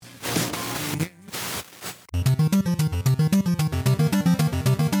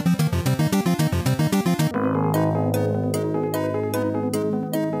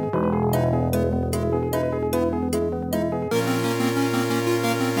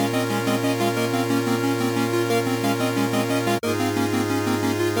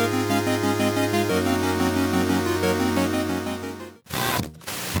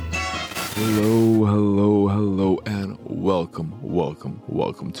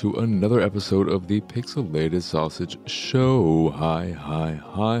welcome to another episode of the Pixelated Sausage Show. Hi.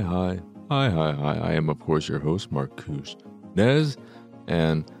 I am, of course, your host, Marcus Nez,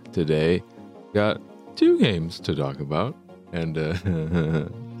 and today got two games to talk about, and the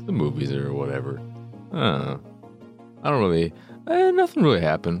movies or whatever. Nothing really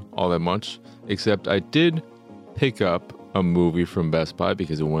happened all that much, except I did pick up a movie from Best Buy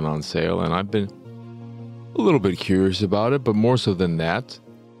because it went on sale, and I've been a little bit curious about it, but more so than that,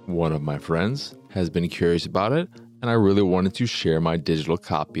 one of my friends has been curious about it, and I really wanted to share my digital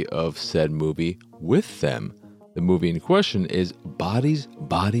copy of said movie with them. The movie in question is Bodies.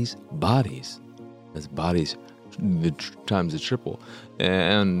 That's bodies times the triple.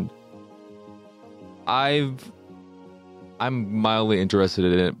 And I'm mildly interested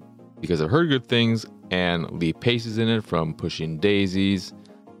in it because I've heard good things, and Lee Pace is in it from Pushing Daisies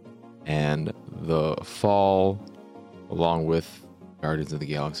and The Fall, along with Guardians of the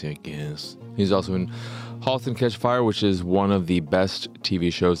Galaxy, I guess. He's also in *Halt and Catch Fire*, which is one of the best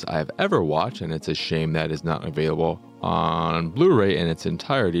TV shows I've ever watched, and it's a shame that is not available on Blu-ray in its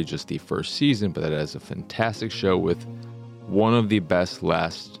entirety, just the first season, but that is a fantastic show with one of the best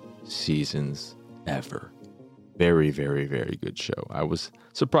last seasons ever. Very, very, very good show. I was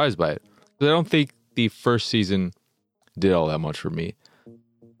surprised by it, because I don't think the first season did all that much for me.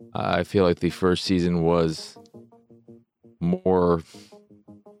 I feel like the first season was more,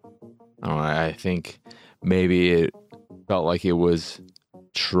 I think maybe it felt like it was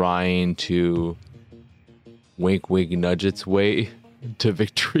trying to wink, nudge its way to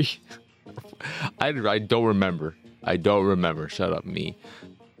victory. I don't remember. Shut up, me.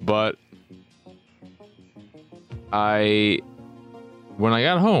 But when I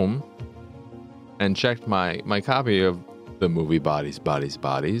got home and checked my copy of the movie Bodies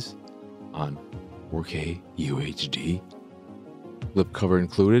on 4K UHD, slipcover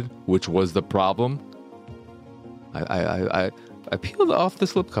included, which was the problem. I peeled off the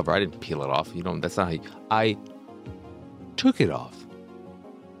slipcover. I didn't peel it off. That's not how I took it off.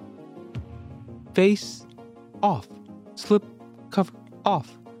 Face off. Slipcover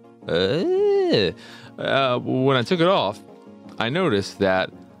off. When I took it off, I noticed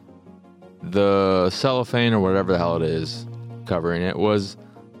that the cellophane or whatever the hell it is covering it was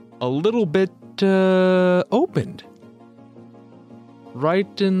a little bit opened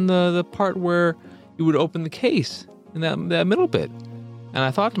right in the part where you would open the case in that middle bit. And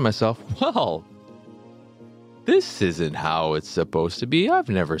I thought to myself, well, this isn't how it's supposed to be. I've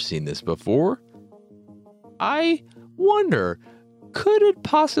never seen this before. I wonder, could it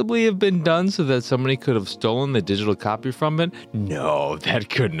possibly have been done so that somebody could have stolen the digital copy from it? No, that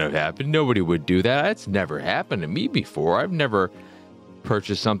couldn't have happened. Nobody would do that. That's never happened to me before. I've never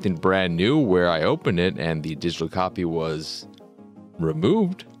purchased something brand new where I opened it and the digital copy was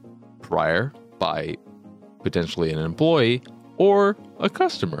removed prior by potentially an employee or a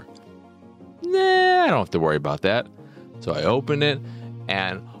customer. Nah, I don't have to worry about that. So I opened it,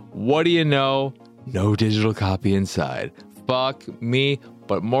 and what do you know? No digital copy inside. Fuck me,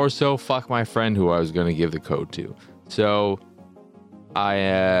 but more so fuck my friend who I was going to give the code to. So I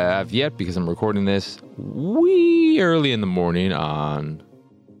have yet, because I'm recording this wee early in the morning on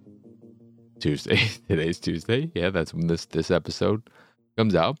Tuesday. Today's Tuesday. Yeah, that's when this episode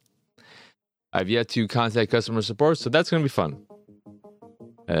comes out. I've yet to contact customer support, so that's going to be fun.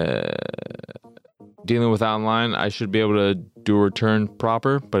 Dealing with online, I should be able to do a return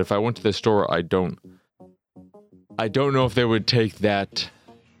proper, but if I went to the store, I don't know if they would take that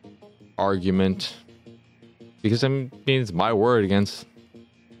argument, because it's my word against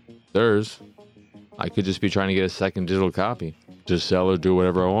theirs. I could just be trying to get a second digital copy, just sell or do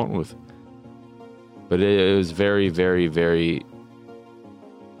whatever I want with. But it was very, very, very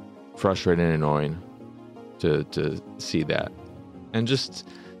frustrating and annoying to see that. And just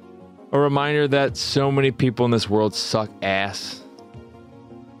a reminder that so many people in this world suck ass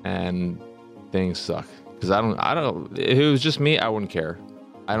and things suck. Because I don't, if it was just me, I wouldn't care.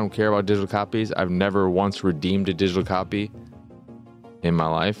 I don't care about digital copies. I've never once redeemed a digital copy in my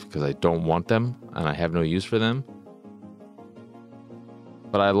life because I don't want them and I have no use for them.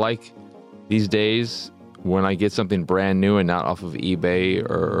 But I like these days when I get something brand new and not off of eBay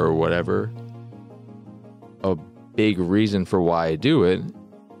or whatever. A big reason for why I do it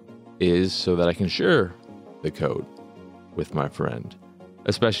is so that I can share the code with my friend.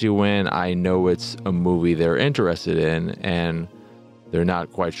 Especially when I know it's a movie they're interested in and they're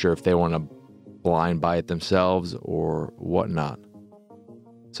not quite sure if they want to blind buy it themselves or whatnot.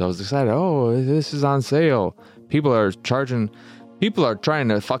 So I was excited. Oh, this is on sale. People are trying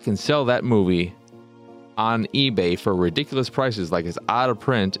to fucking sell that movie on eBay for ridiculous prices, like it's out of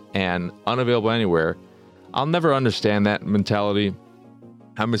print and unavailable anywhere. I'll never understand that mentality.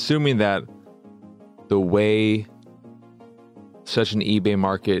 I'm assuming that the way such an eBay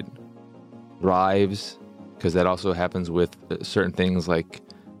market thrives, because that also happens with certain things like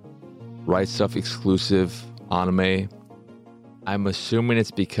Right Stuff exclusive anime, I'm assuming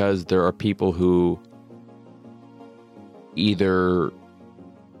it's because there are people who either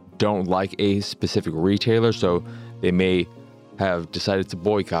don't like a specific retailer, so they may have decided to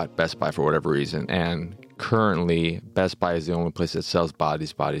boycott Best Buy for whatever reason, and currently Best Buy is the only place that sells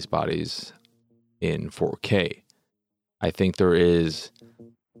bodies in 4K. I think there is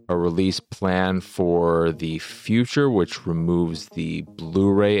a release plan for the future which removes the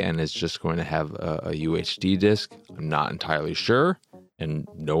Blu-ray and is just going to have a UHD disc. I'm not entirely sure, and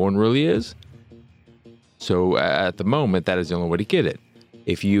no one really is. So at the moment, that is the only way to get it.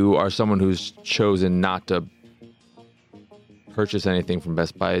 If you are someone who's chosen not to purchase anything from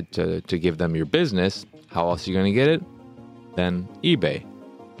Best Buy to give them your business, how else are you going to get it? Then eBay.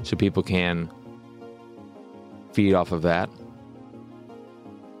 So people can feed off of that.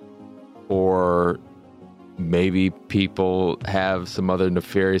 Or maybe people have some other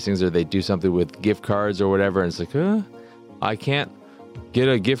nefarious things, or they do something with gift cards or whatever, and it's like, I can't get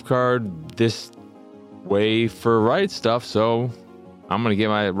a gift card this way for Right Stuff, so I'm going to get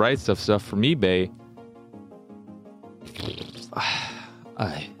my Right Stuff from eBay.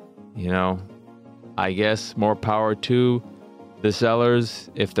 I guess more power to the sellers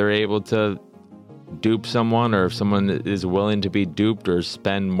if they're able to dupe someone, or if someone is willing to be duped or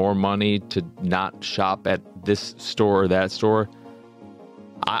spend more money to not shop at this store or that store.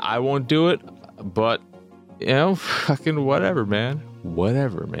 I won't do it, but fucking whatever, man.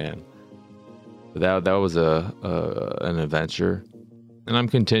 Whatever, man. That was an adventure. And I'm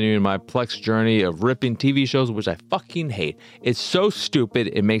continuing my Plex journey of ripping TV shows, which I fucking hate. It's so stupid,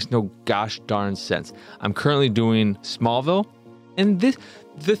 it makes no gosh darn sense. I'm currently doing Smallville, and the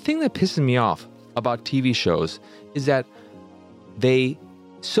thing that pisses me off about TV shows is that they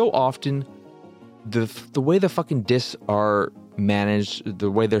so often, the way the fucking discs are managed,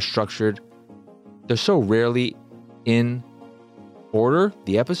 the way they're structured, they're so rarely in order,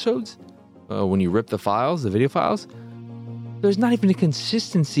 the episodes, when you rip the files, the video files. There's not even a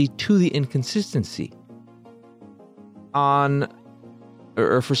consistency to the inconsistency. For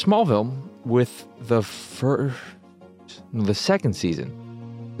Smallville, with the second season,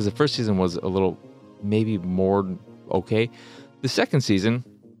 because the first season was a little, maybe more okay. The second season,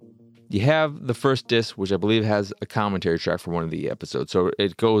 you have the first disc, which I believe has a commentary track for one of the episodes. So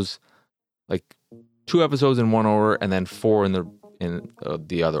it goes like 2 episodes in one order, and then 4 in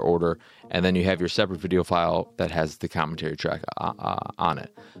the other order, and then you have your separate video file that has the commentary track on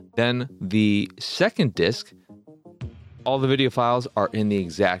it. Then the second disc, all the video files are in the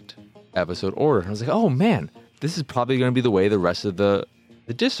exact episode order. And I was like, oh man, this is probably going to be the way the rest of the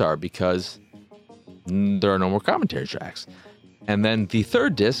discs are, because there are no more commentary tracks. And then the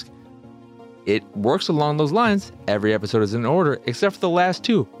third disc, it works along those lines. Every episode is in order, except for the last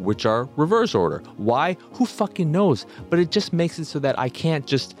 2, which are reverse order. Why? Who fucking knows? But it just makes it so that I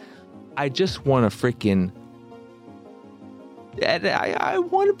just want to freaking... I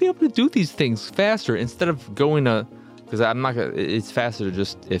want to be able to do these things faster instead of going to... Because I'm not gonna... It's faster to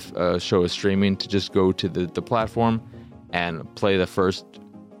just, if a show is streaming, to just go to the platform and play the first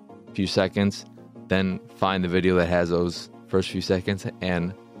few seconds, then find the video that has those first few seconds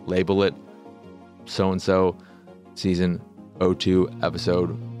and label it so-and-so, season 02,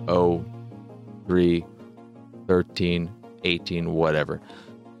 episode 03, 13, 18, whatever.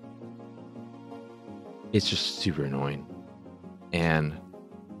 It's just super annoying. And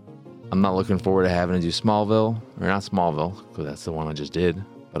I'm not looking forward to having to do Smallville, or not Smallville, because that's the one I just did.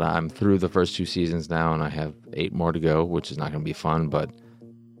 But I'm through the first 2 seasons now, and I have 8 more to go, which is not going to be fun. But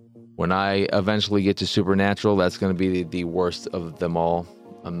when I eventually get to Supernatural, that's going to be the worst of them all.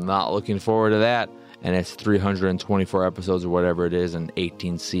 I'm not looking forward to that. And it's 324 episodes or whatever it is, and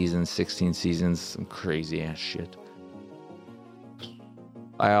 18 seasons, 16 seasons, some crazy ass shit.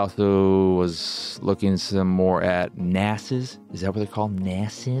 I also was looking some more at NASs. Is that what they're called?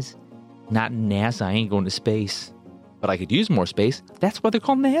 NASs? Not NASA, I ain't going to space. But I could use more space. That's why they're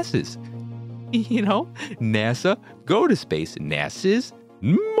called NASs. NASA, go to space. NASs,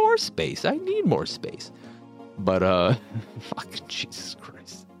 more space. I need more space. But, fucking Jesus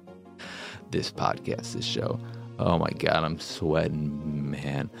Christ. This podcast, this show. Oh my God, I'm sweating,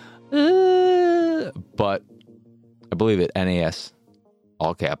 man. But I believe it, NAS,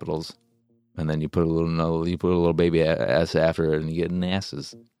 all capitals, And then you put a little baby S after it, and you get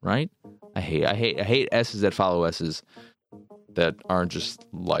NASs, right? I hate S's that follow S's that aren't just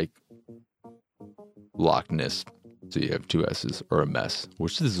like Loch Ness. So you have two S's or a mess,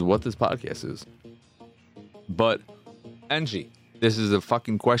 which this is what this podcast is. But Angie, this is a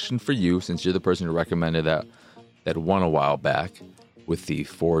fucking question for you, since you're the person who recommended that one a while back with the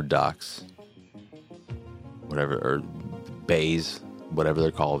Ford docks, whatever, or bays, whatever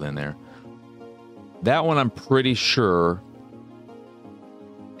they're called in there. That one, I'm pretty sure,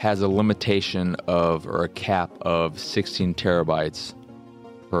 has a limitation of, or a cap of 16 terabytes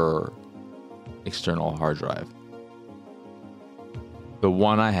per external hard drive. The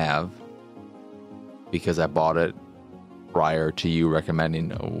one I have, because I bought it prior to you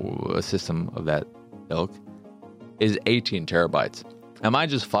recommending a system of that ilk, is 18 terabytes. Am I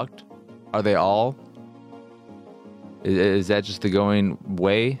just fucked? Are they all? Is that just the going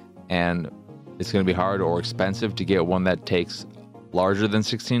way? And it's going to be hard or expensive to get one that takes larger than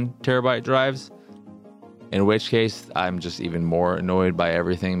 16 terabyte drives? In which case, I'm just even more annoyed by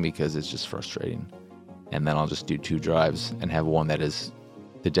everything because it's just frustrating. And then I'll just do 2 drives and have one that is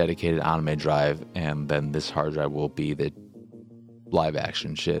the dedicated anime drive, and then this hard drive will be the live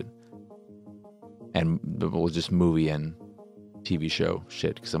action shit. And we'll just movie and TV show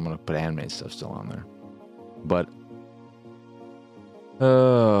shit, because I'm going to put anime stuff still on there. But,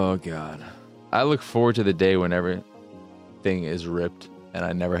 oh God. I look forward to the day when everything is ripped and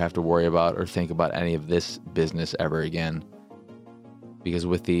I never have to worry about or think about any of this business ever again. Because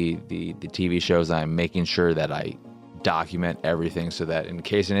with the TV shows, I'm making sure that I document everything so that in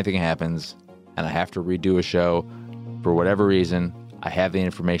case anything happens and I have to redo a show for whatever reason, I have the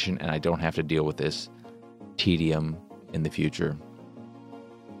information and I don't have to deal with this tedium in the future.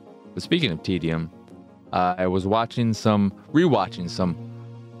 But speaking of tedium, I was rewatching some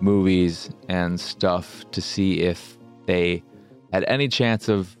movies and stuff to see if they had any chance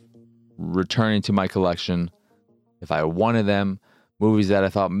of returning to my collection. If I wanted them, movies that I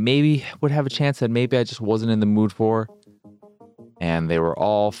thought maybe would have a chance that maybe I just wasn't in the mood for. And they were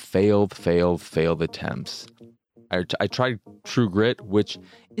all failed attempts. I tried True Grit, which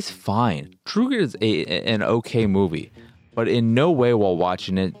is fine. True Grit is an okay movie, but in no way while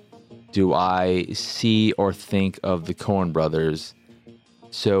watching it do I see or think of the Coen brothers.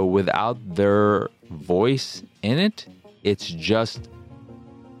 So without their voice in it, it's just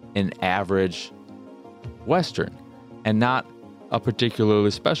an average Western and not a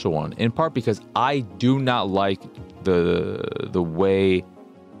particularly special one. In part because I do not like the way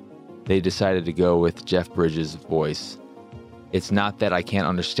they decided to go with Jeff Bridges' voice. It's not that I can't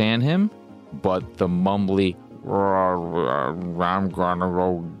understand him, but the mumbly, I'm gonna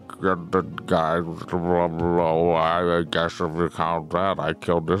go get the guy, I guess if you count that, I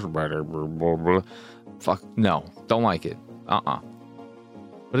killed this many, fuck, no, don't like it, But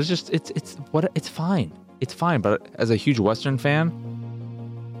it's just, it's fine. It's fine, but as a huge Western fan,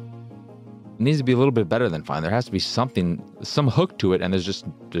 it needs to be a little bit better than fine. There has to be some hook to it, and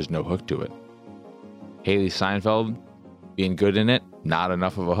there's no hook to it. Haley Steinfeld being good in it, not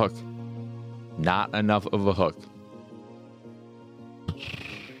enough of a hook. Not enough of a hook.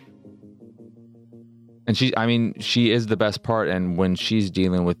 And she is the best part, and when she's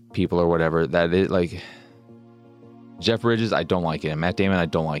dealing with people or whatever, that is like Jeff Bridges, I don't like it, and Matt Damon, I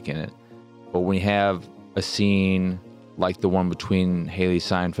don't like in it. But when you have a scene like the one between Haley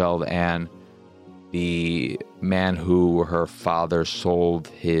Steinfeld and the man who her father sold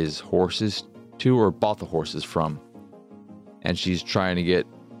his horses to, or bought the horses from, and she's trying to get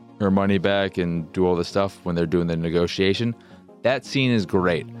her money back and do all this stuff when they're doing the negotiation, that scene is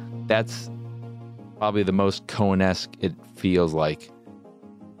great. That's probably the most Coen-esque it feels like.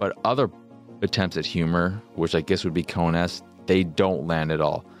 But other attempts at humor, which I guess would be Coen-esque, they don't land at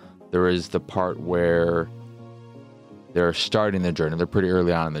all. There is the part where they're starting their journey. They're pretty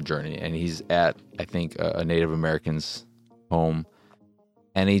early on in the journey, and he's at, I think, a Native American's home,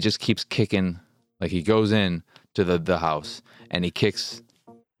 and he just keeps kicking. Like, he goes in to the house, and he kicks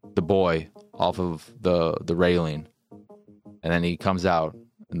the boy off of the railing, and then he comes out,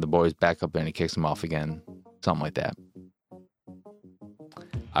 and the boy's back up there, and he kicks him off again. Something like that.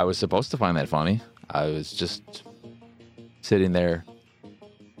 I was supposed to find that funny. I was just sitting there,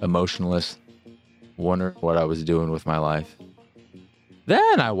 emotionless, wondering what I was doing with my life.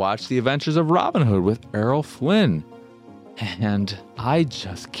 Then I watched The Adventures of Robin Hood with Errol Flynn, and I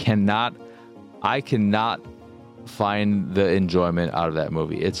cannot find the enjoyment out of that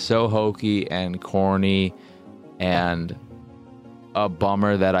movie. It's so hokey and corny and a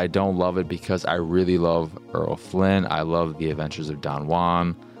bummer that I don't love it, because I really love Errol Flynn. I love The Adventures of Don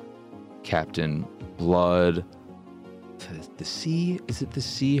Juan. Captain Blood. The Sea? Is it the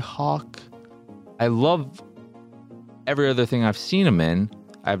Seahawk? I love every other thing I've seen him in.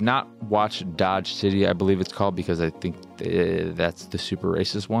 I have not watched Dodge City, I believe it's called, because I think that's the super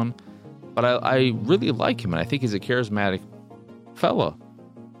racist one. But I really like him, and I think he's a charismatic fella.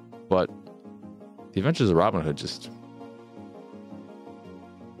 But The Adventures of Robin Hood just...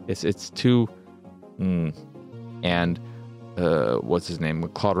 It's too... And what's his name?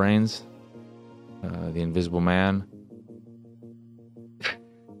 Claude Rains? The Invisible Man.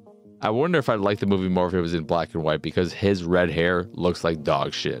 I wonder if I'd like the movie more if it was in black and white, because his red hair looks like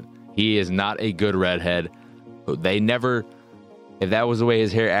dog shit. He is not a good redhead. They never... If that was the way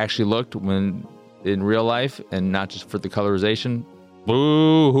his hair actually looked when in real life and not just for the colorization,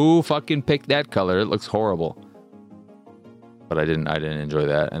 boo, who fucking picked that color? It looks horrible. But I didn't enjoy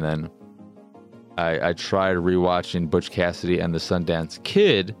that. And then I tried rewatching Butch Cassidy and the Sundance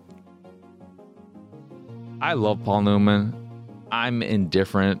Kid. I love Paul Newman. I'm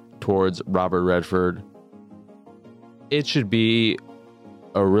indifferent towards Robert Redford. It should be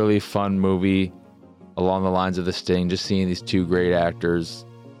a really fun movie along the lines of The Sting, just seeing these two great actors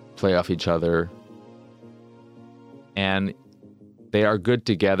play off each other. And they are good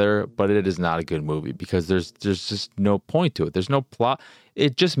together, but it is not a good movie because there's just no point to it. There's no plot.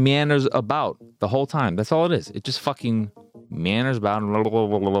 It just meanders about the whole time. That's all it is. It just fucking meanders about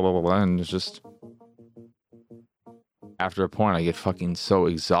and it's just... After a point, I get fucking so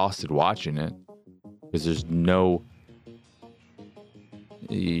exhausted watching it because there's no...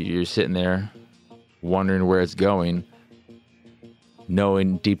 You're sitting there wondering where it's going,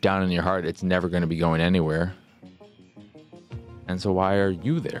 knowing deep down in your heart it's never going to be going anywhere. And so why are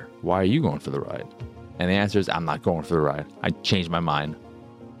you there? Why are you going for the ride? And the answer is, I'm not going for the ride. I changed my mind.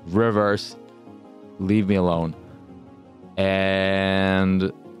 Reverse. Leave me alone.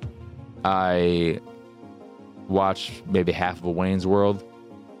 And I watched maybe half of a Wayne's World,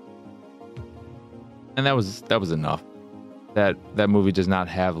 and that was enough. That movie does not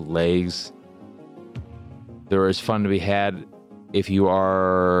have legs. There is fun to be had if you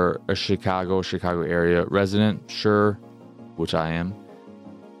are a Chicago area resident, sure, which I am.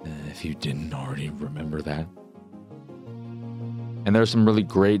 If you didn't already remember that. And there's some really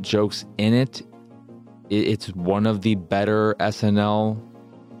great jokes in it. It's one of the better SNL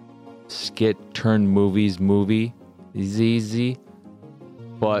skit turned movie ZZ,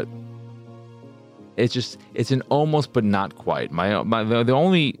 but it's an almost but not quite. The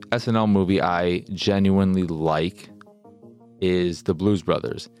only SNL movie I genuinely like is The Blues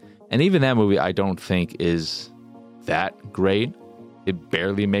Brothers, and even that movie I don't think is that great. It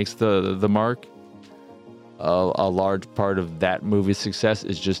barely makes the mark. A large part of that movie's success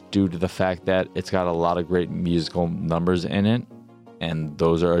is just due to the fact that it's got a lot of great musical numbers in it, and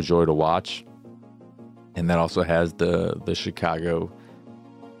those are a joy to watch. And that also has the Chicago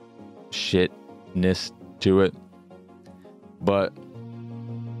shitness to it. But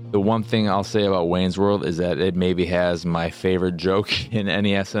the one thing I'll say about Wayne's World is that it maybe has my favorite joke in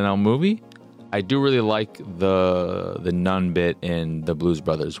any SNL movie. I do really like the nun bit in The Blues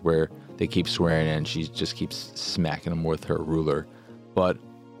Brothers where they keep swearing and she just keeps smacking them with her ruler. But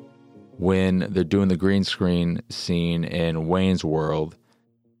when they're doing the green screen scene in Wayne's World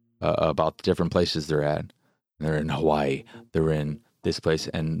about the different places they're at, they're in Hawaii, they're in this place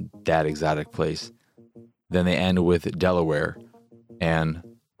and that exotic place. Then they end with Delaware, and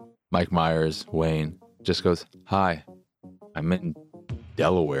Mike Myers, Wayne, just goes, "Hi, I'm in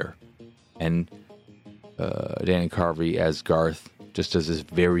Delaware." And Danny Carvey as Garth just does this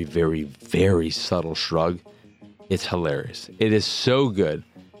very, very, very subtle shrug. It's hilarious. It is so good.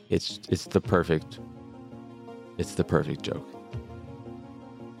 It's the perfect joke.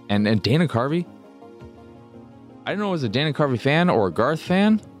 And Dana Carvey, I don't know if I was a Dana Carvey fan or a Garth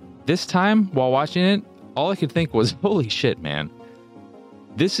fan. This time, while watching it, all I could think was, holy shit, man.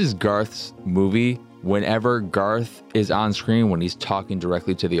 This is Garth's movie. Whenever Garth is on screen, when he's talking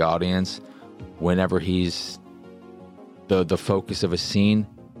directly to the audience, whenever he's the focus of a scene,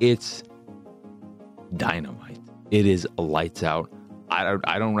 it's dynamite. It is lights out.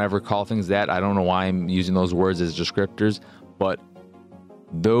 I don't ever call things that. I don't know why I'm using those words as descriptors, but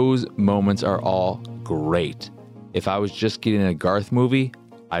those moments are all great. If I was just getting a Garth movie,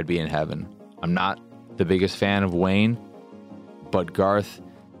 I'd be in heaven. I'm not the biggest fan of Wayne, but Garth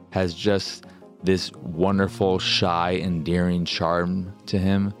has just this wonderful, shy, endearing charm to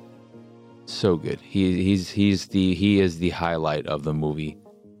him. So good. He is the highlight of the movie.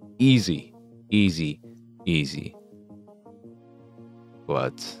 Easy.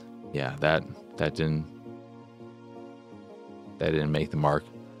 But yeah, that didn't make the mark.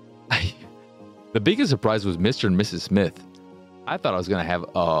 The biggest surprise was Mr. and Mrs. Smith. I thought I was going to have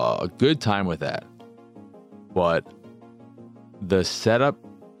a good time with that. But the setup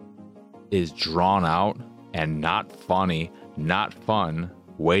is drawn out and not funny, not fun,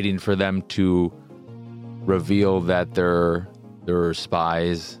 waiting for them to reveal that they're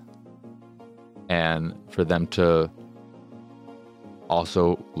spies and for them to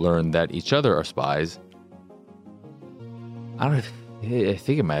also learn that each other are spies. I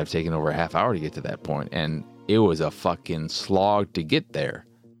think it might have taken over a half hour to get to that point, and it was a fucking slog to get there.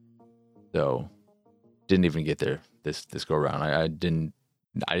 So, didn't even get there this go around. I didn't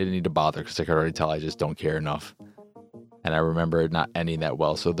need to bother because I could already tell I just don't care enough. And I remember it not ending that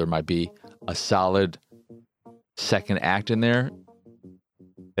well, so there might be a solid second act in there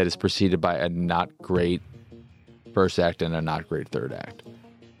that is preceded by a not great first act and a not great third act.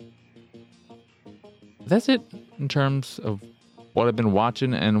 That's it in terms of what I've been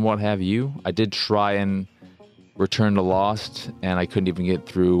watching and what have you. I did try and return to Lost, and I couldn't even get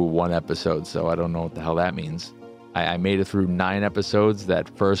through one episode, so I don't know what the hell that means. I made it through 9 episodes that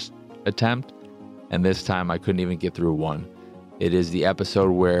first attempt, and this time I couldn't even get through one. It is the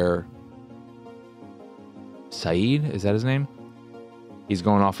episode where Saeed, is that his name? He's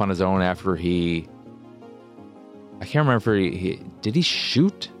going off on his own after I can't remember if did he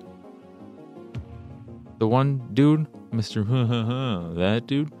shoot the one dude? Mr. That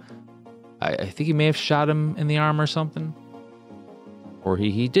dude? I think he may have shot him in the arm or something. Or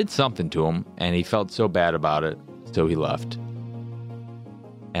he did something to him, and he felt so bad about it, so he left.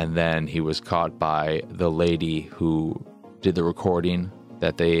 And then he was caught by the lady who did the recording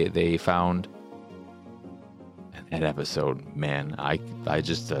that they found. And that episode, man, I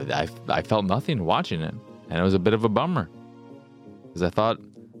felt nothing watching it. And it was a bit of a bummer. Because I thought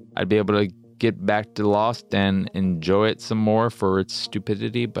I'd be able to get back to Lost and enjoy it some more for its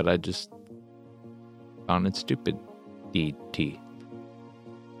stupidity, but I just found it stupid. DT.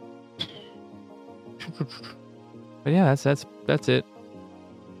 But yeah, that's it.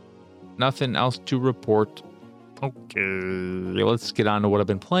 Nothing else to report. Okay, let's get on to what I've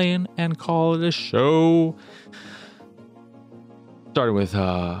been playing and call it a show. Starting with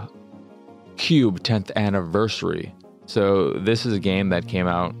Cube 10th Anniversary. So this is a game that came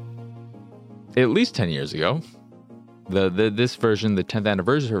out at least 10 years ago. This version, the 10th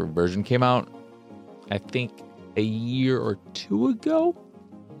Anniversary version, came out, I think, a year or two ago.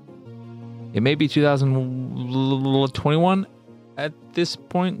 It may be 2021 at this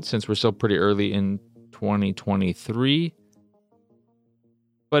point, since we're still pretty early in 2023.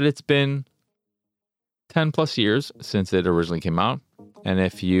 But it's been 10 plus years since it originally came out. And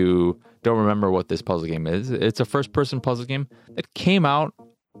if you don't remember what this puzzle game is, it's a first-person puzzle game that came out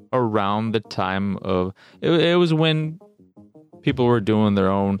around the time of... It was when people were doing their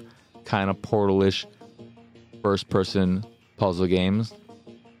own kind of Portal-ish first-person puzzle games.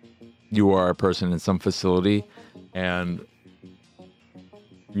 You are a person in some facility, and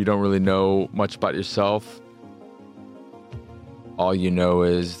you don't really know much about yourself. All you know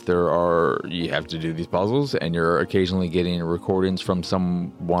is you have to do these puzzles, and you're occasionally getting recordings from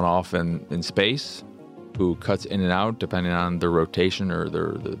some one-off in space who cuts in and out depending on the rotation or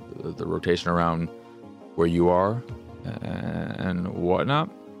the rotation around where you are and whatnot.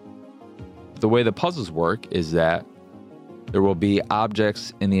 The way the puzzles work is that there will be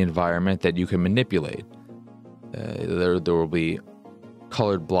objects in the environment that you can manipulate. There will be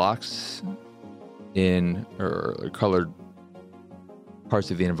colored blocks or colored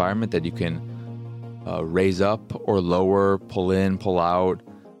parts of the environment that you can raise up or lower, pull in, pull out.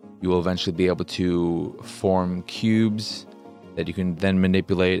 You will eventually be able to form cubes that you can then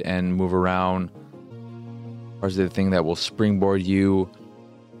manipulate and move around. Parts of the thing that will springboard you.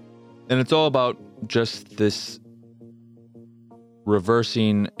 And it's all about just this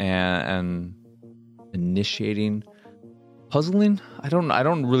reversing and initiating puzzling. I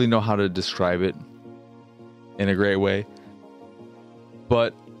don't really know how to describe it in a great way.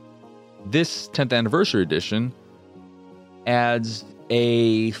 But this 10th Anniversary Edition adds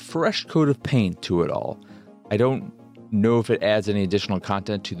a fresh coat of paint to it all. I don't know if it adds any additional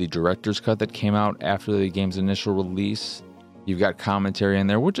content to the director's cut that came out after the game's initial release. You've got commentary in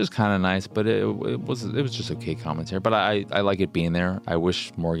there, which is kind of nice, but it was just okay commentary. But I like it being there. I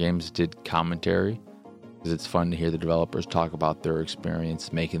wish more games did commentary, because it's fun to hear the developers talk about their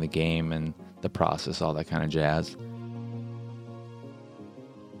experience making the game and the process, all that kind of jazz.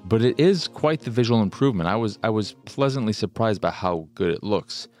 But it is quite the visual improvement. I was pleasantly surprised by how good it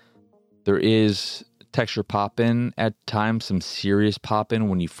looks. There is texture pop-in at times, some serious pop-in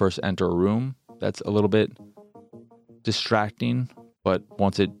when you first enter a room. That's a little bit distracting, but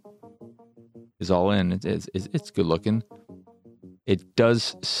once it is all in. It's good looking. It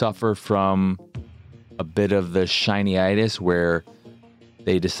does suffer from a bit of the shiny-itis where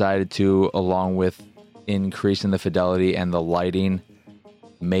they decided to, along with increasing the fidelity and the lighting,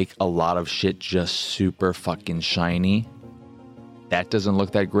 make a lot of shit just super fucking shiny. That doesn't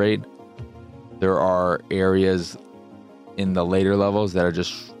look that great. There are areas in the later levels that are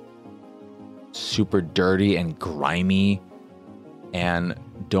just super dirty and grimy and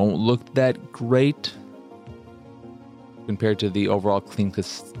don't look that great compared to the overall clean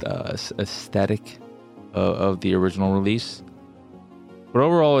aesthetic of the original release. But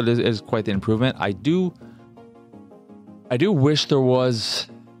overall, it is quite the improvement. I do wish there was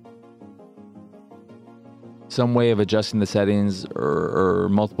some way of adjusting the settings or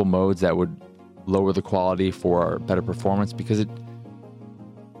multiple modes that would lower the quality for better performance, because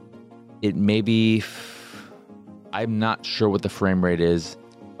it may be, I'm not sure what the frame rate is,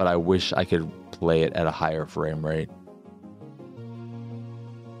 but I wish I could play it at a higher frame rate.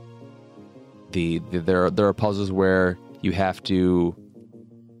 There are puzzles where you have to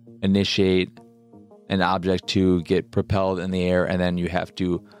initiate an object to get propelled in the air, and then you have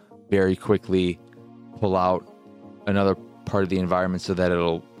to very quickly pull out another part of the environment so that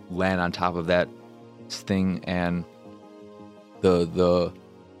it'll land on top of that thing, and the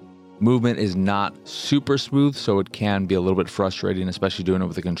movement is not super smooth, so it can be a little bit frustrating, especially doing it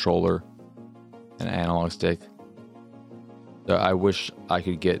with a controller and an analog stick. So I wish I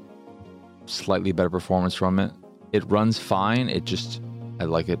could get slightly better performance from it. It runs fine, I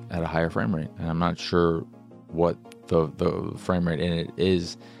like it at a higher frame rate, and I'm not sure what the frame rate in it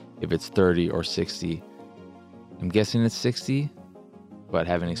is, if it's 30 or 60. I'm guessing it's 60, but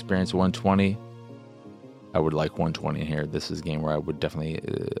having experienced 120, I would like 120 in here. This is a game where I would definitely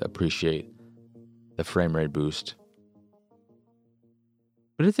appreciate the frame rate boost.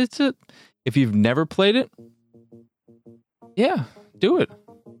 But if you've never played it, yeah, do it.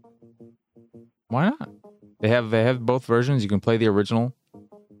 Why not? They have both versions. You can play the original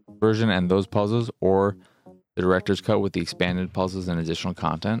version and those puzzles, or the director's cut with the expanded puzzles and additional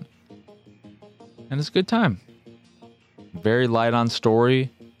content. And it's a good time. Very light on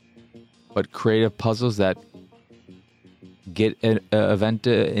story, but creative puzzles that get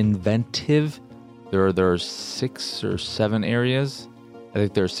inventive. There are 6 or 7 areas. I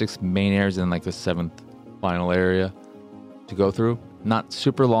think there are 6 main areas and like the 7th final area to go through. Not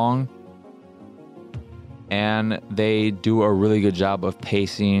super long. And they do a really good job of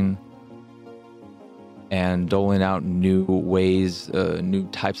pacing and doling out new ways, new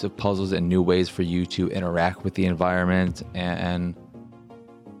types of puzzles and new ways for you to interact with the environment, and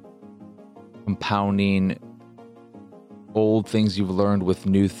compounding old things you've learned with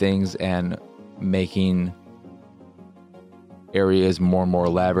new things and making areas more and more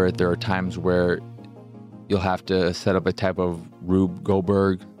elaborate. There are times where you'll have to set up a type of Rube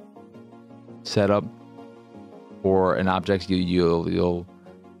Goldberg setup for an object. You'll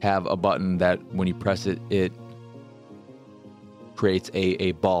have a button that when you press it, it creates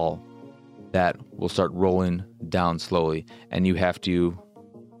a ball that will start rolling down slowly, and you have to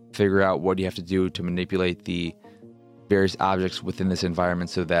figure out what you have to do to manipulate the various objects within this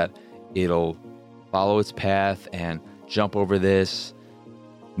environment so that it'll follow its path and jump over this,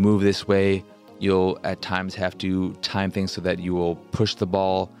 move this way. You'll at times have to time things so that you will push the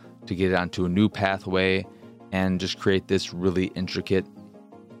ball to get it onto a new pathway, and just create this really intricate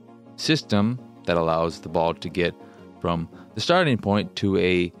system that allows the ball to get from the starting point to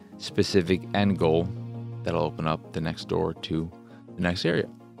a specific end goal that'll open up the next door to the next area.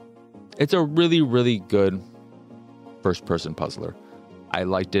 It's a really, really good first-person puzzler. I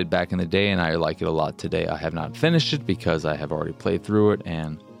liked it back in the day, and I like it a lot today. I have not finished it because I have already played through it,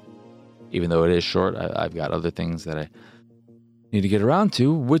 and even though it is short, I've got other things that I need to get around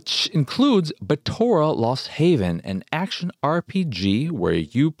to, which includes Batora Lost Haven, an action RPG where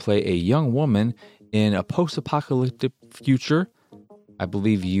you play a young woman in a post-apocalyptic future. I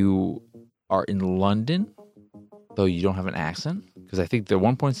believe you are in London, though you don't have an accent, because I think at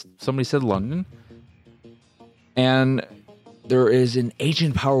one point somebody said London. And there is an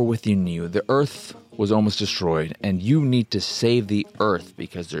ancient power within you. The Earth was almost destroyed, and you need to save the Earth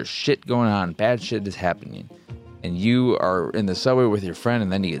because there's shit going on. Bad shit is happening. And you are in the subway with your friend,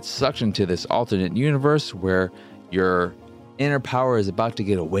 and then you get sucked into this alternate universe where your inner power is about to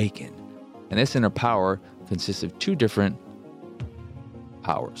get awakened. And this inner power consists of 2 different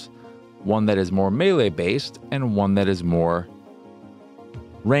powers. One that is more melee-based, and one that is more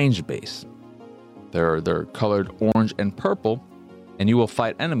range-based. They're colored orange and purple, and you will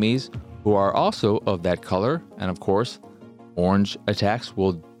fight enemies who are also of that color. And of course, orange attacks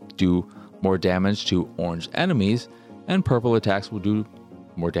will do more damage to orange enemies, and purple attacks will do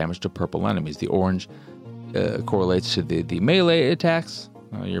more damage to purple enemies. The orange correlates to the melee attacks,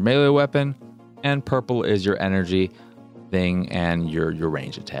 your melee weapon, and purple is your energy thing and your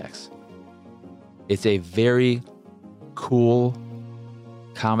range attacks. It's a very cool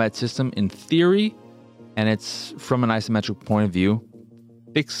combat system in theory, and it's from an isometric point of view.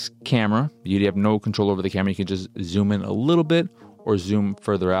 Fixed camera, you have no control over the camera. You can just zoom in a little bit or zoom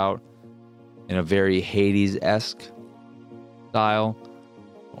further out in a very Hades-esque style,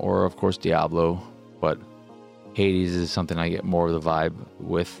 or of course Diablo, but Hades is something I get more of the vibe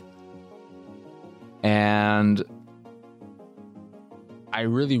with. And I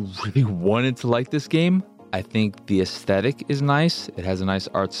really, really wanted to like this game. I think the aesthetic is nice. It has a nice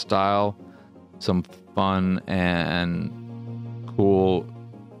art style, some fun and cool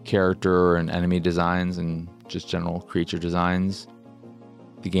character and enemy designs, and just general creature designs.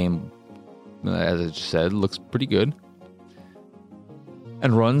 The game, as I just said, looks pretty good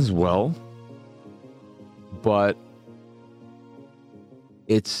and runs well, but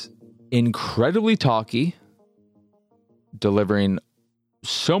it's incredibly talky, delivering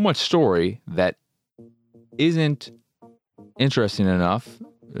so much story that isn't interesting enough.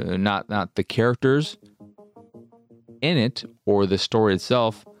 Not the characters in it or the story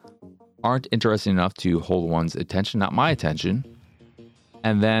itself aren't interesting enough to hold one's attention, not my attention.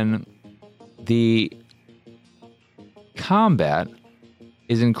 And then the combat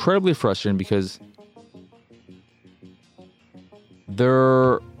is incredibly frustrating because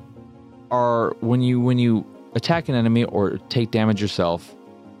there are, when you attack an enemy or take damage yourself,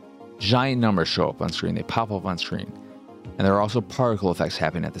 giant numbers show up on screen. They pop up on screen. And there are also particle effects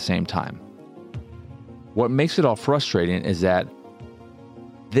happening at the same time. What makes it all frustrating is that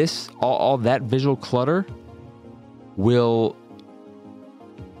all that visual clutter will,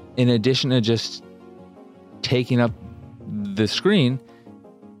 in addition to just taking up the screen,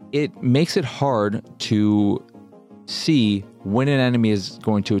 it makes it hard to see when an enemy is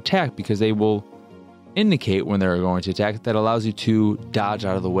going to attack, because they will indicate when they're going to attack. That allows you to dodge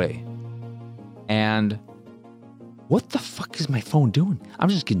out of the way. And what the fuck is my phone doing? I'm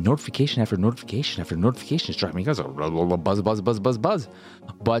just getting notification after notification after notification. It's driving me crazy. Buzz, buzz, buzz, buzz, buzz.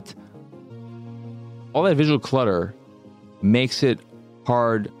 But all that visual clutter makes it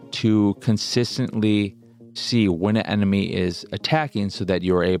hard to consistently see when an enemy is attacking so that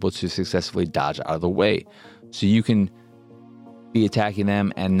you're able to successfully dodge out of the way. So you can be attacking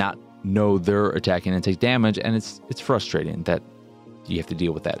them and not know they're attacking and take damage, and it's frustrating that you have to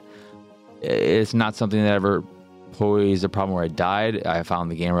deal with that. It's not something that ever posed a problem where I died. I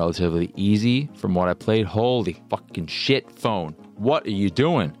found the game relatively easy from what I played. Holy fucking shit, phone. What are you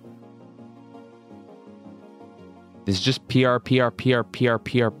doing? This is just PR. Fucking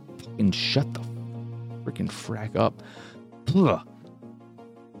shut the freaking frack up. Ugh.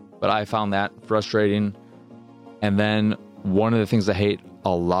 But I found that frustrating. And then one of the things I hate a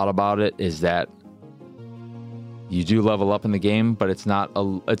lot about it is that you do level up in the game, but it's not a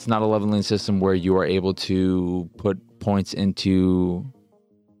leveling system where you are able to put points into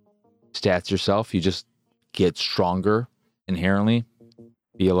stats yourself. You just get stronger inherently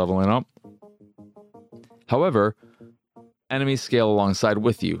via leveling up. However, enemies scale alongside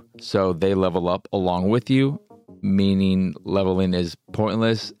with you, so they level up along with you, meaning leveling is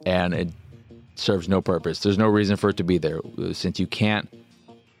pointless and it serves no purpose. There's no reason for it to be there, since you can't,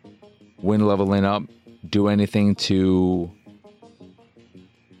 when leveling up, do anything to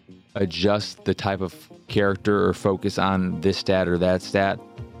adjust the type of character or focus on this stat or that stat.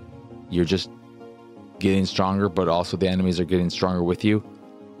 You're just getting stronger, but also the enemies are getting stronger with you.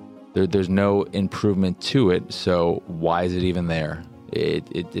 There's no improvement to it, so why is it even there?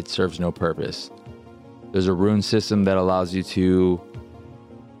 It serves no purpose. There's a rune system that allows you to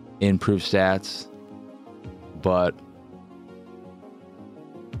improve stats, but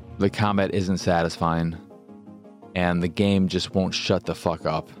the combat isn't satisfying, and the game just won't shut the fuck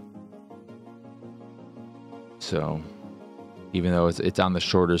up. So, even though it's on the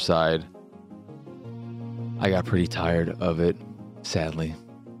shorter side, I got pretty tired of it, sadly.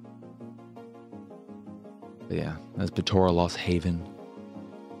 But yeah, that's Batora Lost Haven.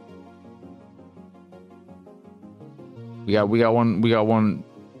 We got one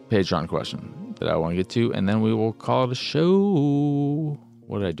Patreon question that I want to get to, and then we will call it a show.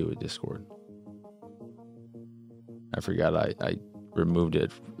 What did I do with Discord? I forgot I removed it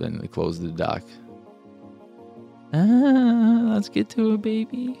and closed the dock. Let's get to it,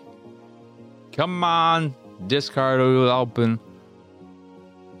 baby. Come on. Discard will open.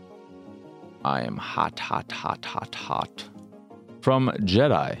 I am hot. From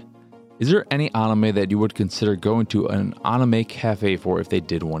Jedi. Is there any anime that you would consider going to an anime cafe for if they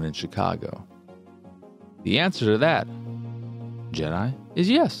did one in Chicago? The answer to that, Jedi,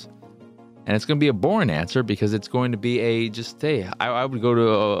 is yes. And it's going to be a boring answer because it's going to be I would go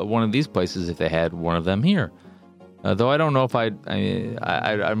to one of these places if they had one of them here. Though I don't know if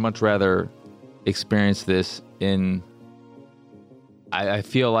I'd much rather experience this in... I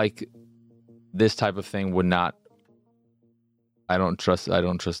feel like this type of thing would not... I don't trust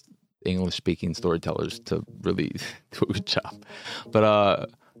English-speaking storytellers to really do a good job.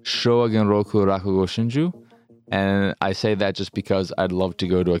 But Showa Genroku Rakugo Shinju, and I say that just because I'd love to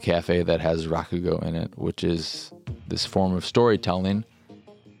go to a cafe that has Rakugo in it, which is this form of storytelling.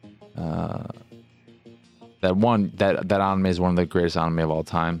 That anime is one of the greatest anime of all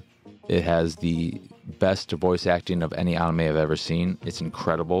time. It has the best voice acting of any anime I've ever seen. It's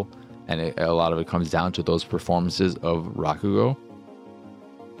incredible, and a lot of it comes down to those performances of Rakugo.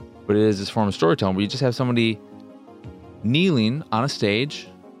 But it is this form of storytelling where you just have somebody kneeling on a stage,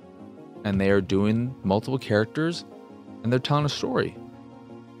 and they are doing multiple characters, and they're telling a story.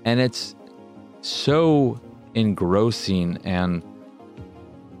 And it's so engrossing and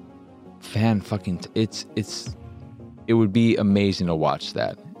it would be amazing to watch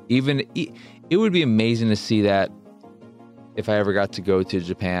that. It would be amazing to see that if I ever got to go to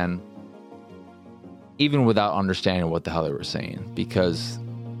Japan, even without understanding what the hell they were saying, because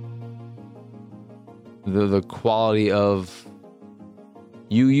the quality of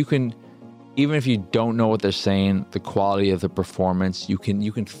you can, even if you don't know what they're saying, the quality of the performance, you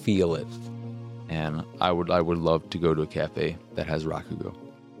can feel it. And I would love to go to a cafe that has Rakugo.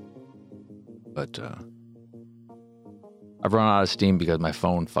 But I've run out of steam because my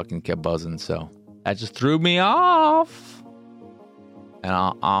phone fucking kept buzzing, so that just threw me off. And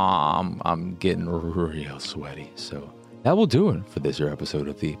I'm getting real sweaty. So that will do it for this here episode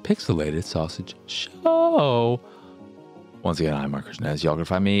of the Pixelated Sausage Show. Once again, I'm Marcus Nez. Y'all can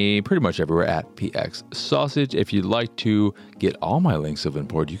find me pretty much everywhere at PX Sausage. If you'd like to get all my links of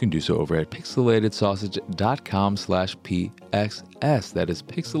import, you can do so over at pixelatedsausage.com/PXS. That is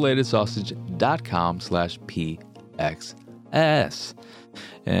pixelatedsausage.com/PXS.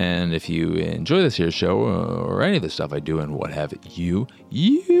 And if you enjoy this here show or any of the stuff I do and what have you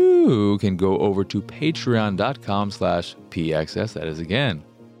can go over to patreon.com/PXS. That is again,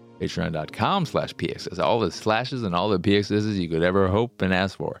 patreon.com/PXS. All the slashes and all the PXSs you could ever hope and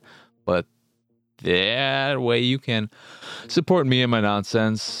ask for. But that way you can support me and my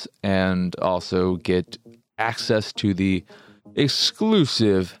nonsense and also get access to the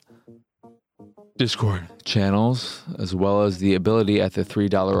exclusive Discord channels, as well as the ability at the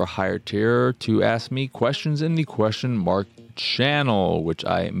 $3 or higher tier to ask me questions in the question mark channel, which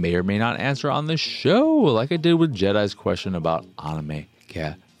I may or may not answer on the show, like I did with Jedi's question about Anime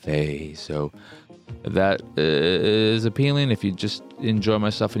Cafe. So that is appealing. If you just enjoy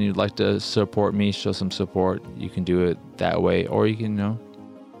my stuff and you'd like to support me, show some support, you can do it that way. Or you can,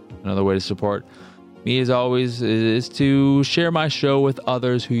 another way to support me, as always, is to share my show with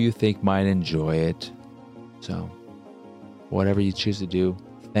others who you think might enjoy it. So whatever you choose to do,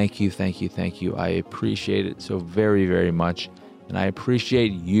 thank you. I appreciate it so very, very much. And I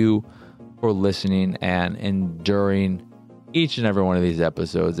appreciate you for listening and enduring each and every one of these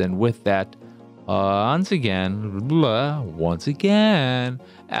episodes. And with that, once again,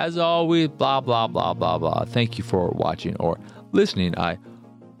 as always, blah, blah, blah, blah, blah. Thank you for watching or listening. I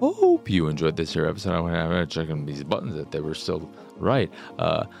hope you enjoyed this here episode. I'm checking these buttons that they were still right.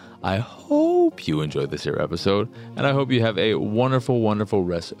 I hope you enjoyed this here episode, and I hope you have a wonderful, wonderful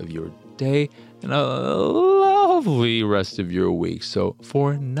rest of your day and a lovely rest of your week. So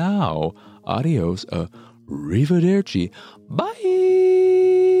for now, adios, arrivederci, bye.